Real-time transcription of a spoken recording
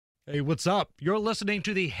Hey, what's up? You're listening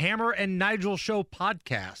to the Hammer and Nigel Show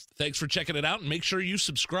podcast. Thanks for checking it out, and make sure you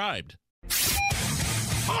subscribed.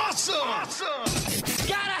 Awesome!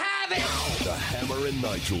 Gotta have it! The Hammer and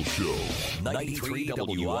Nigel Show. 93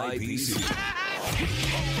 WIBC.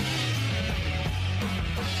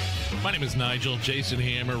 My name is Nigel. Jason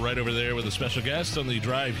Hammer right over there with a special guest on the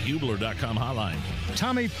DriveHubler.com hotline.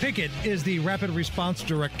 Tommy Pickett is the Rapid Response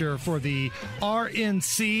Director for the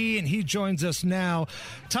RNC, and he joins us now.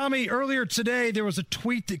 Tommy, earlier today, there was a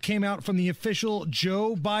tweet that came out from the official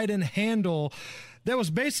Joe Biden handle that was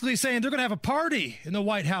basically saying they're going to have a party in the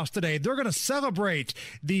White House today. They're going to celebrate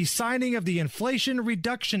the signing of the Inflation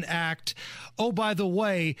Reduction Act. Oh, by the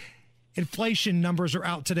way, inflation numbers are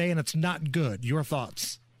out today, and it's not good. Your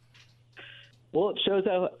thoughts? Well, it shows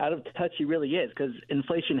how out of touch he really is, because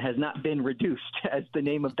inflation has not been reduced, as the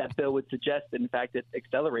name of that bill would suggest. In fact, it's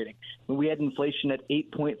accelerating. We had inflation at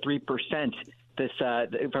 8.3%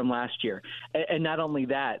 from last year. And not only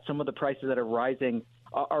that, some of the prices that are rising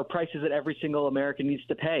are prices that every single American needs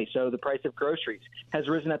to pay. So the price of groceries has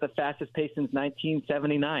risen at the fastest pace since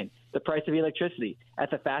 1979. The price of electricity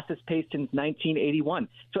at the fastest pace since 1981.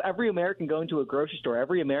 So every American going to a grocery store,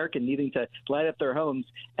 every American needing to light up their homes,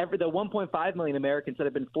 the 1.5 million Americans that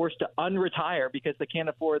have been forced to unretire because they can't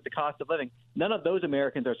afford the cost of living, none of those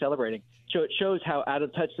Americans are celebrating. So it shows how out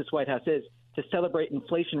of touch this White House is to celebrate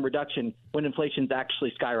inflation reduction when inflation's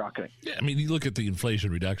actually skyrocketing. Yeah, I mean, you look at the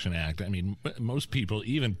Inflation Reduction Act. I mean, most people,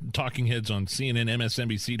 even talking heads on CNN,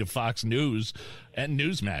 MSNBC to Fox News and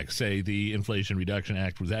Newsmax, say the Inflation Reduction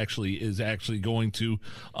Act is actually going to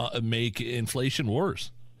make inflation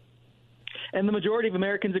worse. And the majority of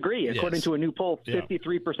Americans agree. According Yes. to a new poll, Yeah.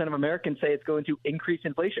 53% of Americans say it's going to increase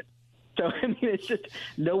inflation. So, I mean, it's just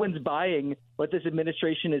no one's buying what this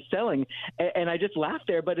administration is selling. And I just laugh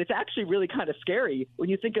there, but it's actually really kind of scary when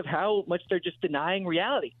you think of how much they're just denying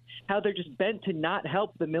reality, how they're just bent to not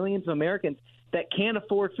help the millions of Americans that can't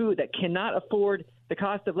afford food, that cannot afford the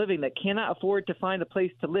cost of living, that cannot afford to find a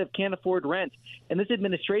place to live, can't afford rent. And this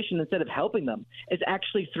administration, instead of helping them, is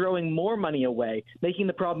actually throwing more money away, making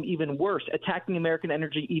the problem even worse, attacking American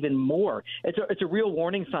energy even more. It's a real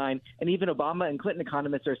warning sign. And even Obama and Clinton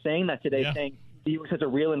economists are saying that today, saying the U.S. has a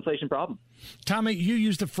real inflation problem. Tommy, you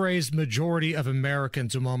used the phrase majority of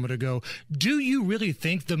Americans a moment ago. Do you really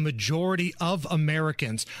think the majority of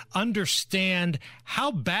Americans understand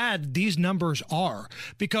how bad these numbers are?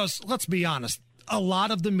 Because let's be honest, a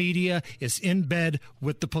lot of the media is in bed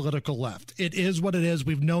with the political left. It is what it is.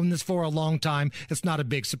 We've known this for a long time. It's not a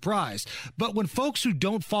big surprise. But when folks who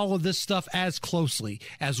don't follow this stuff as closely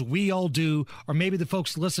as we all do, or maybe the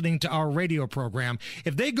folks listening to our radio program,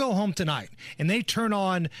 if they go home tonight and they turn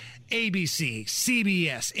on ABC,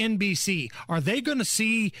 CBS, NBC, are they going to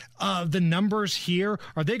see the numbers here?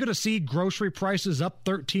 Are they going to see grocery prices up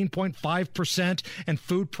 13.5% and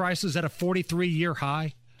food prices at a 43-year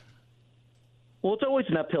high? Well, it's always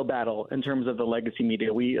an uphill battle in terms of the legacy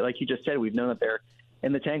media. Like you just said, we've known that they're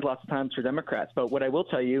in the tank lots of times for Democrats. But what I will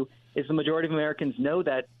tell you is the majority of Americans know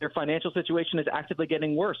that their financial situation is actively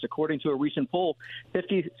getting worse. According to a recent poll,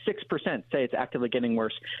 56% say it's actively getting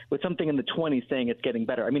worse, with something in the 20s saying it's getting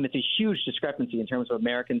better. I mean, it's a huge discrepancy in terms of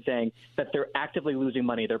Americans saying that they're actively losing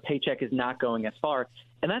money. Their paycheck is not going as far.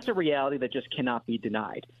 And that's a reality that just cannot be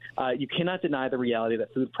denied. You cannot deny the reality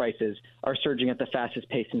that food prices are surging at the fastest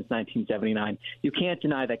pace since 1979. You can't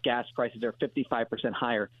deny that gas prices are 55%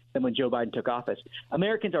 higher than when Joe Biden took office.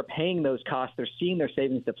 Americans are paying those costs. They're seeing their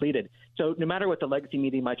savings depleted. So no matter what the legacy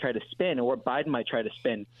media might try to spin or what Biden might try to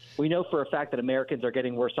spin, we know for a fact that Americans are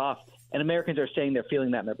getting worse off. And Americans are saying they're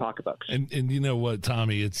feeling that in their pocketbooks. And you know what,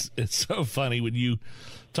 Tommy? It's so funny when you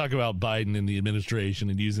talk about Biden and the administration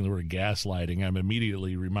and using the word gaslighting. I'm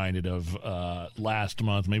immediately reminded of last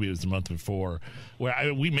month, maybe it was the month before,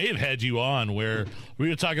 where we may have had you on where we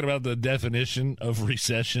were talking about the definition of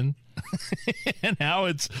recession and how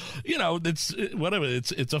it's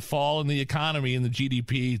a fall in the economy and the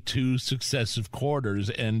GDP 2 successive quarters.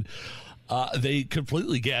 And they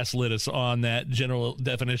completely gaslit us on that general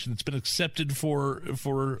definition. It's been accepted for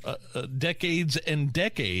decades and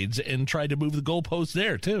decades, and tried to move the goalposts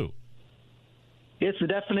there too. It's the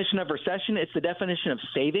definition of recession. It's the definition of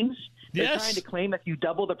savings. They're Yes. trying to claim if you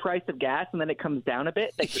double the price of gas and then it comes down a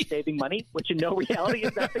bit, that you're saving money, which in no reality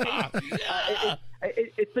is that the case.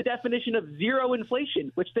 It's the definition of zero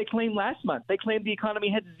inflation, which they claimed last month. They claimed the economy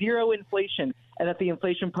had zero inflation and that the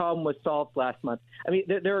inflation problem was solved last month. I mean,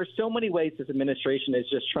 there are so many ways this administration is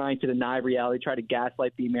just trying to deny reality, try to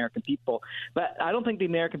gaslight the American people. But I don't think the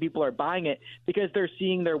American people are buying it because they're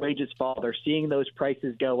seeing their wages fall. They're seeing those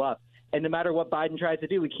prices go up. And no matter what Biden tries to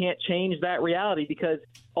do, we can't change that reality because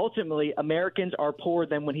ultimately Americans are poorer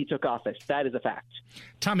than when he took office. That is a fact.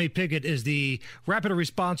 Tommy Pigott is the Rapid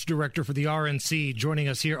Response Director for the RNC, joining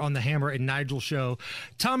us here on the Hammer and Nigel show.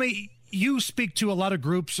 Tommy, you speak to a lot of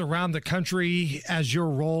groups around the country as your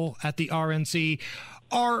role at the RNC.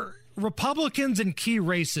 Are Republicans in key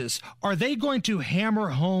races, are they going to hammer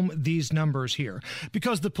home these numbers here?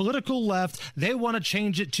 Because the political left, they want to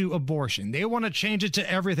change it to abortion. They want to change it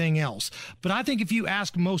to everything else. But I think if you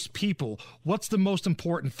ask most people, what's the most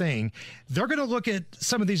important thing? They're going to look at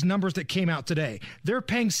some of these numbers that came out today. They're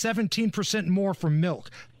paying 17% more for milk,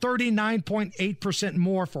 39.8%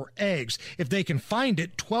 more for eggs. If they can find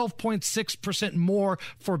it, 12.6% more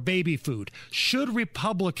for baby food. Should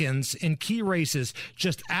Republicans in key races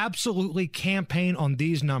just absolutely campaign on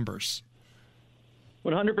these numbers?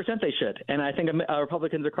 100% they should. And I think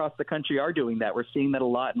Republicans across the country are doing that. We're seeing that a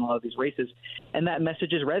lot in a lot of these races. And that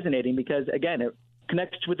message is resonating because, again, it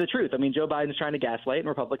connects with the truth. I mean, Joe Biden's trying to gaslight, and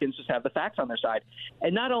Republicans just have the facts on their side.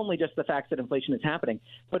 And not only just the facts that inflation is happening,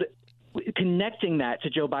 but connecting that to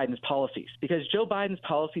Joe Biden's policies, because Joe Biden's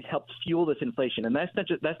policies helped fuel this inflation. And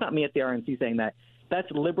that's not me at the RNC saying that. That's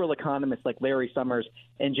liberal economists like Larry Summers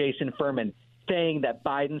and Jason Furman saying that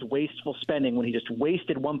Biden's wasteful spending, when he just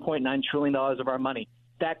wasted $1.9 trillion of our money,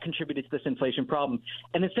 that contributed to this inflation problem.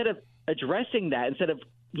 And instead of addressing that, instead of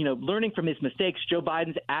learning from his mistakes, Joe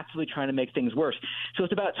Biden's actually trying to make things worse. So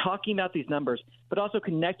it's about talking about these numbers, but also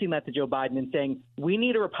connecting that to Joe Biden and saying, we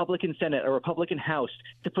need a Republican Senate, a Republican House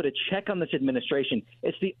to put a check on this administration.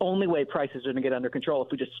 It's the only way prices are going to get under control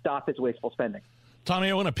if we just stop his wasteful spending.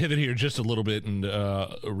 Tommy, I want to pivot here just a little bit and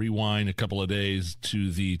rewind a couple of days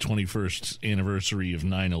to the 21st anniversary of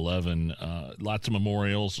 9/11. Lots of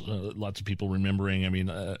memorials, lots of people remembering. I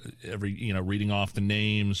mean, reading off the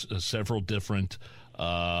names, several different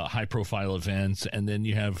high-profile events, and then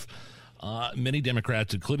you have many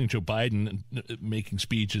Democrats, including Joe Biden, making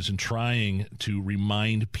speeches and trying to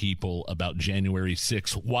remind people about January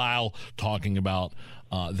 6th while talking about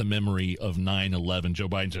the memory of 9/11. Joe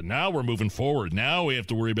Biden said, now we're moving forward. Now we have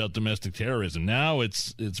to worry about domestic terrorism. Now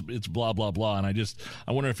it's blah, blah, blah. And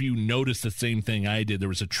I wonder if you noticed the same thing I did. There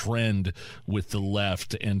was a trend with the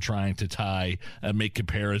left and trying to make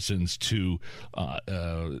comparisons to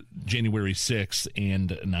January 6th and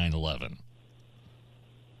 9/11.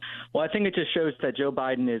 Well, I think it just shows that Joe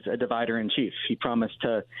Biden is a divider in chief. He promised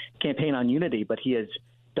to campaign on unity, but he has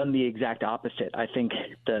done the exact opposite. I think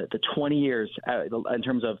the 20 years, in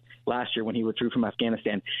terms of last year when he withdrew from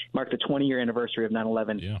Afghanistan, marked the 20-year anniversary of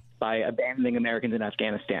 9/11 by abandoning Americans in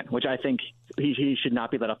Afghanistan, which I think he should not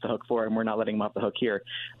be let off the hook for, and we're not letting him off the hook here.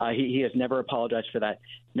 He has never apologized for that,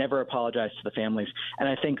 never apologized to the families. And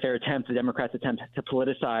I think the Democrats' attempt to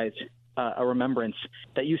politicize a remembrance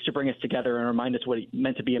that used to bring us together and remind us what it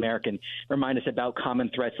meant to be American, remind us about common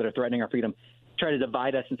threats that are threatening our freedom, try to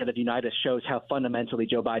divide us instead of unite us, shows how fundamentally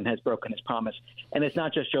Joe Biden has broken his promise. And it's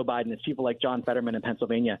not just Joe Biden. It's people like John Fetterman in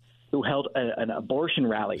Pennsylvania who held an abortion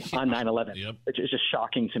rally on 9/11, which is just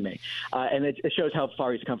shocking to me. And it shows how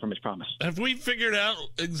far he's come from his promise. Have we figured out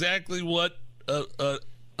exactly what a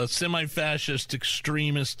semi-fascist,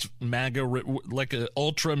 extremist, MAGA, like an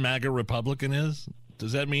ultra MAGA Republican is?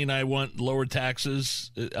 Does that mean I want lower taxes?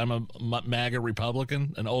 I'm a MAGA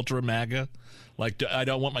Republican, an ultra MAGA? Like, I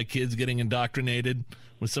don't want my kids getting indoctrinated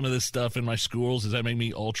with some of this stuff in my schools? Does that make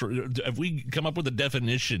me ultra? Have we come up with a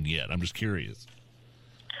definition yet? I'm just curious.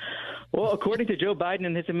 Well, according to Joe Biden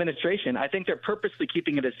and his administration, I think they're purposely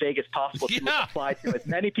keeping it as vague as possible to apply to as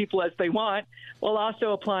many people as they want, while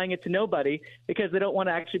also applying it to nobody because they don't want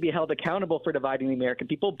to actually be held accountable for dividing the American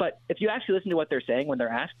people. But if you actually listen to what they're saying when they're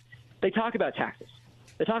asked, they talk about taxes.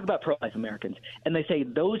 They talk about pro-life Americans, and they say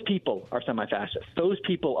those people are semi-fascist. Those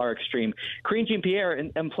people are extreme. Karine Jean-Pierre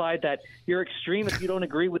implied that you're extreme if you don't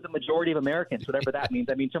agree with the majority of Americans, whatever that means.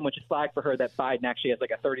 I mean, someone should flag for her that Biden actually has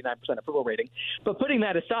like a 39% approval rating. But putting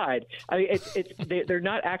that aside, I mean, they're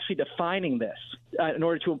not actually defining this in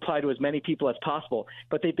order to apply to as many people as possible.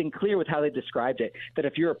 But they've been clear with how they described it, that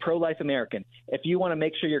if you're a pro-life American, if you want to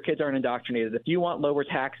make sure your kids aren't indoctrinated, if you want lower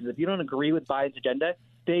taxes, if you don't agree with Biden's agenda,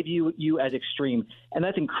 they view you as extreme. And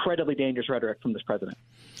that's incredibly dangerous rhetoric from this president.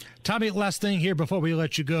 Tommy, last thing here before we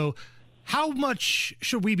let you go. How much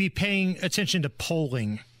should we be paying attention to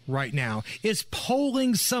polling right now? Is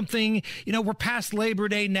polling something, we're past Labor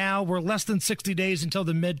Day now. We're less than 60 days until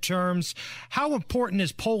the midterms. How important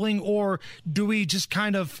is polling, or do we just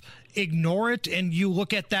kind of ignore it and you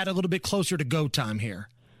look at that a little bit closer to go time here?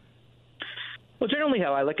 Well, generally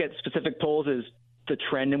how I look at specific polls is the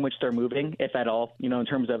trend in which they're moving, if at all, in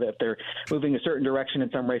terms of if they're moving a certain direction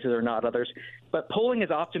in some races or not others. But polling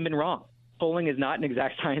has often been wrong. polling is not an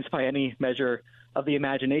exact science by any measure of the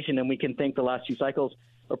imagination, and we can think the last 2 cycles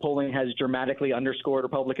where polling has dramatically underscored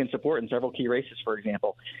Republican support in several key races, for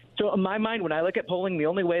example. So in my mind, when I look at polling, the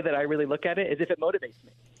only way that I really look at it is if it motivates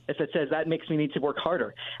me, if it says that makes me need to work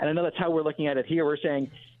harder. And I know that's how we're looking at it here. We're saying,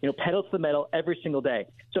 pedal to the metal every single day.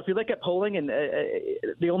 So if you look at polling, and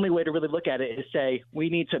the only way to really look at it is say we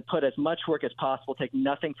need to put as much work as possible, take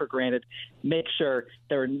nothing for granted, make sure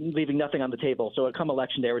they're leaving nothing on the table. So come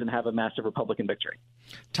election day, we're going to have a massive Republican victory.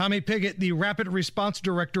 Tommy Pigott, the Rapid Response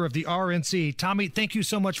Director of the RNC. Tommy, thank you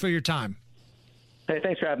so much for your time. Hey,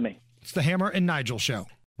 thanks for having me. It's the Hammer and Nigel Show.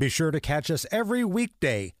 Be sure to catch us every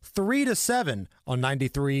weekday, 3 to 7 on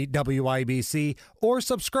 93 WIBC, or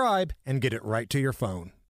subscribe and get it right to your phone.